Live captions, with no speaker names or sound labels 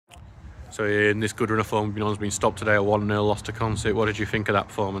So in this good run of form, has been stopped today, a 1-0 loss to Consett. What did you think of that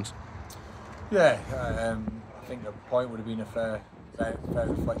performance? Yeah, I think the point would have been a fair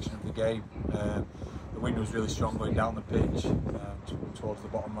reflection of the game. The wind was really strong going down the pitch towards the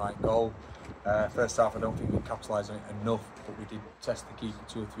bottom right goal. First half, I don't think we capitalised on it enough, but we did test the keeper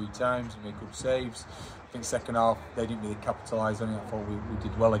 2 or 3 times and made good saves. I think second half, they didn't really capitalise on it. I thought we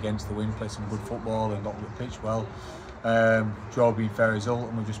did well against the wind, played some good football and got to the pitch well. Draw being fair result,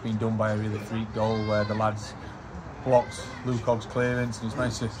 and we've just been done by a really freak goal where the lads blocked Lukog's clearance and he's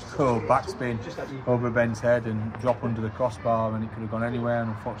managed to go backspin over Ben's head and drop under the crossbar, and it could have gone anywhere, and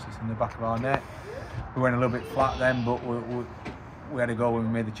unfortunately it's in the back of our net. We went a little bit flat then, but we had a goal when we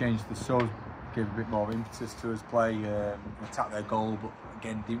made the change to the subs, gave a bit more impetus to us play, attacked their goal, but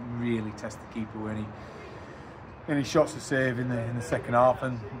again didn't really test the keeper with any shots to save in the second half.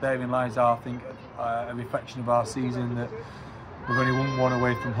 And therein lies, I think, a reflection of our season, that we've only won 1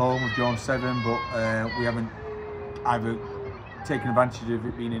 away from home, we've drawn 7, but we haven't either taken advantage of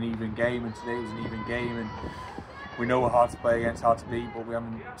it being an even game, and today was an even game, and we know we're hard to play against, hard to beat, but we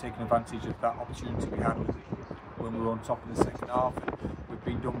haven't taken advantage of that opportunity we had when we were on top of the second half. And we've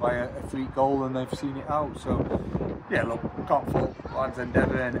been done by a freak goal and they've seen it out. So yeah, look, can't fault lads'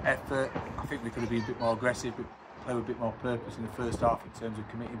 endeavour and effort. I think we could have been a bit more aggressive, but play with a bit more purpose in the first half in terms of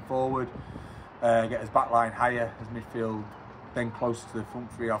committing forward, get us back line higher as midfield, then closer to the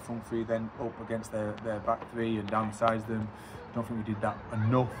front three, our front three then up against their back three and downsize them. I don't think we did that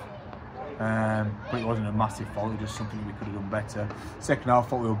enough, but it wasn't a massive fault, it was just something we could have done better. Second half, I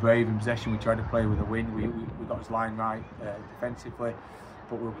thought we were brave in possession, we tried to play with a win, we got his line right defensively,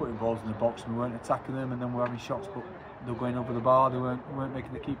 but we were putting balls in the box and we weren't attacking them, and then we were having shots but they were going over the bar, they weren't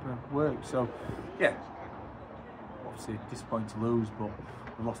making the keeper work. So yeah, obviously disappointing to lose, but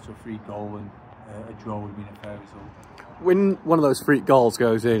we lost to a free goal, and a draw would have been a fair result. When one of those freak goals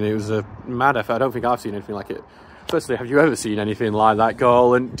goes in, it was a mad effort. I don't think I've seen anything like it. Firstly, have you ever seen anything like that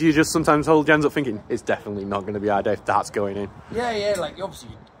goal? And do you just sometimes hold your hands up thinking, it's definitely not going to be our day if that's going in? Yeah, like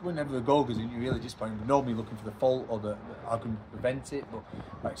obviously, whenever the goal goes in, you're really disappointed. We're normally looking for the fault or how can prevent it, but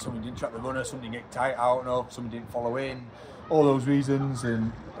like someone didn't track the runner, someone didn't get tight out enough, someone didn't follow in, all those reasons,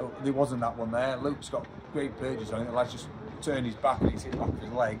 and there wasn't that one there. Luke's got great purges on it, the lad's just turned his back and he's hit the back of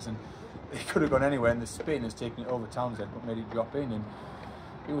his legs, and it could have gone anywhere, and the spin has taken it over Townsend but made it drop in, and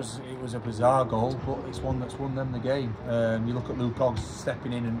it was a bizarre goal, but it's one that's won them the game. You look at Lukog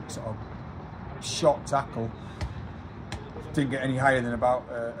stepping in and sort of shot tackle, didn't get any higher than about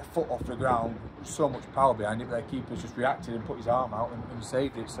a foot off the ground, so much power behind it, but their keeper's just reacted and put his arm out and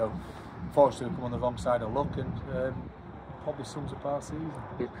saved it. So unfortunately we've come on the wrong side of luck, and probably sums up our season.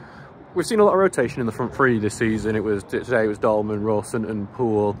 We've seen a lot of rotation in the front three this season. Today it was Dolman, Rawson and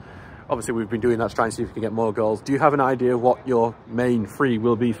Poole. Obviously we've been doing that to try and see if we can get more goals. Do you have an idea of what your main three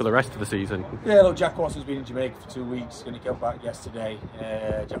will be for the rest of the season? Yeah, look, Jack Watson's been in Jamaica for 2 weeks, going to come back yesterday.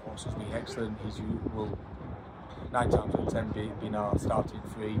 Jack Watson's been excellent. He will 9 times out of 10 be our starting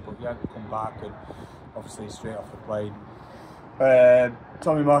three, but he hasn't come back, and obviously straight off the plane.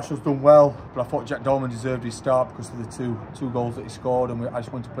 Tommy Marshall's done well, but I thought Jack Dolman deserved his start because of the two goals that he scored, and I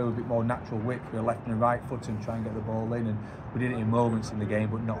just wanted to play with a bit more natural width with a left and a right foot and try and get the ball in, and we did it in moments in the game,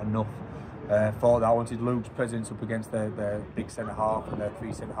 but not enough. Thought that I wanted Luke's presence up against their big centre half and their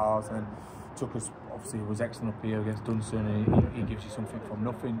 3 centre halves, and took us, obviously he was excellent up here against Dunson, and he gives you something from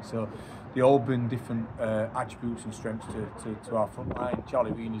nothing. So they all bring different attributes and strengths to our front line.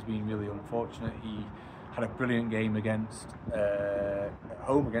 Charlie Reen has been really unfortunate. He had a brilliant game against at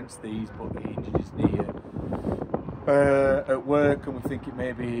home against these, but he injured his knee at work, and we think it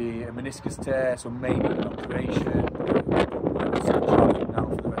may be a meniscus tear, so maybe an operation. Charlie now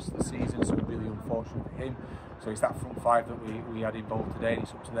for the rest of the season, so really unfortunate for him. So it's that front 5 that we had involved today, and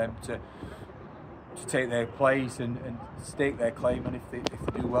it's up to them to take their place and stake their claim, and if they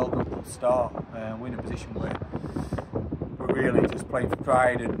do well, they'll start. We're in a position where we're really just playing for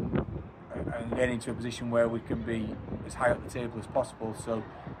pride and getting into a position where we can be as high up the table as possible. So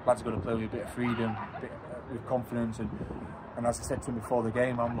lads are going to play with a bit of freedom, with confidence, and as I said to him before the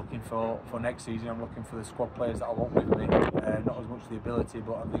game, I'm looking for next season, I'm looking for the squad players that I want with me, not as much the ability,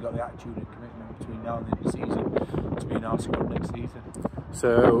 but have they got the attitude and commitment between now and the end of the season to be in our squad next season.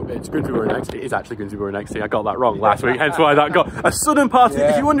 So it's Grimsby were next. It is actually Grimsby were next. I got that wrong last week, hence why that got a sudden part.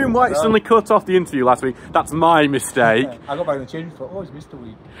 If you're wondering why it suddenly cut off the interview last week, that's my mistake. I got back in the change and thought, oh, he's missed a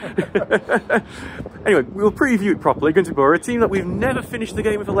week. Anyway, we'll preview it properly. Grimsby Borough, a team that we've never finished the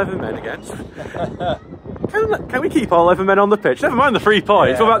game with 11 men against. Can we keep all 11 men on the pitch? Never mind the 3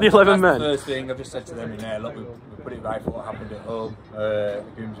 points. What about the 11 men? The first thing I've just said to them in there. Look, we put it right for what happened at home.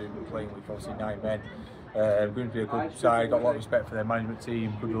 Grimsby were playing with obviously 9 men. Going to be a good side. Got a lot of respect for their management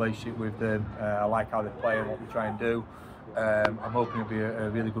team, good relationship with them. I like how they play and what they try and do. I'm hoping it'll be a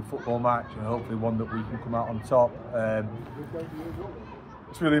really good football match, and hopefully one that we can come out on top.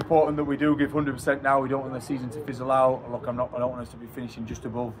 It's really important that we do give 100% now. We don't want the season to fizzle out. Look, I don't want us to be finishing just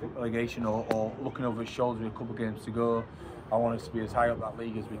above relegation or looking over his shoulder with a couple of games to go. I want us to be as high up that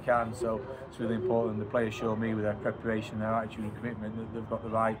league as we can. So it's really important. The players show me with their preparation, their attitude and commitment that they've got the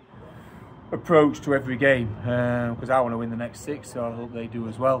right approach to every game. Because I want to win the next 6, so I hope they do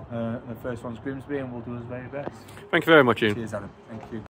as well. The first one's Grimsby, and we'll do our very best. Thank you very much, Ian. Cheers, Adam. Thank you.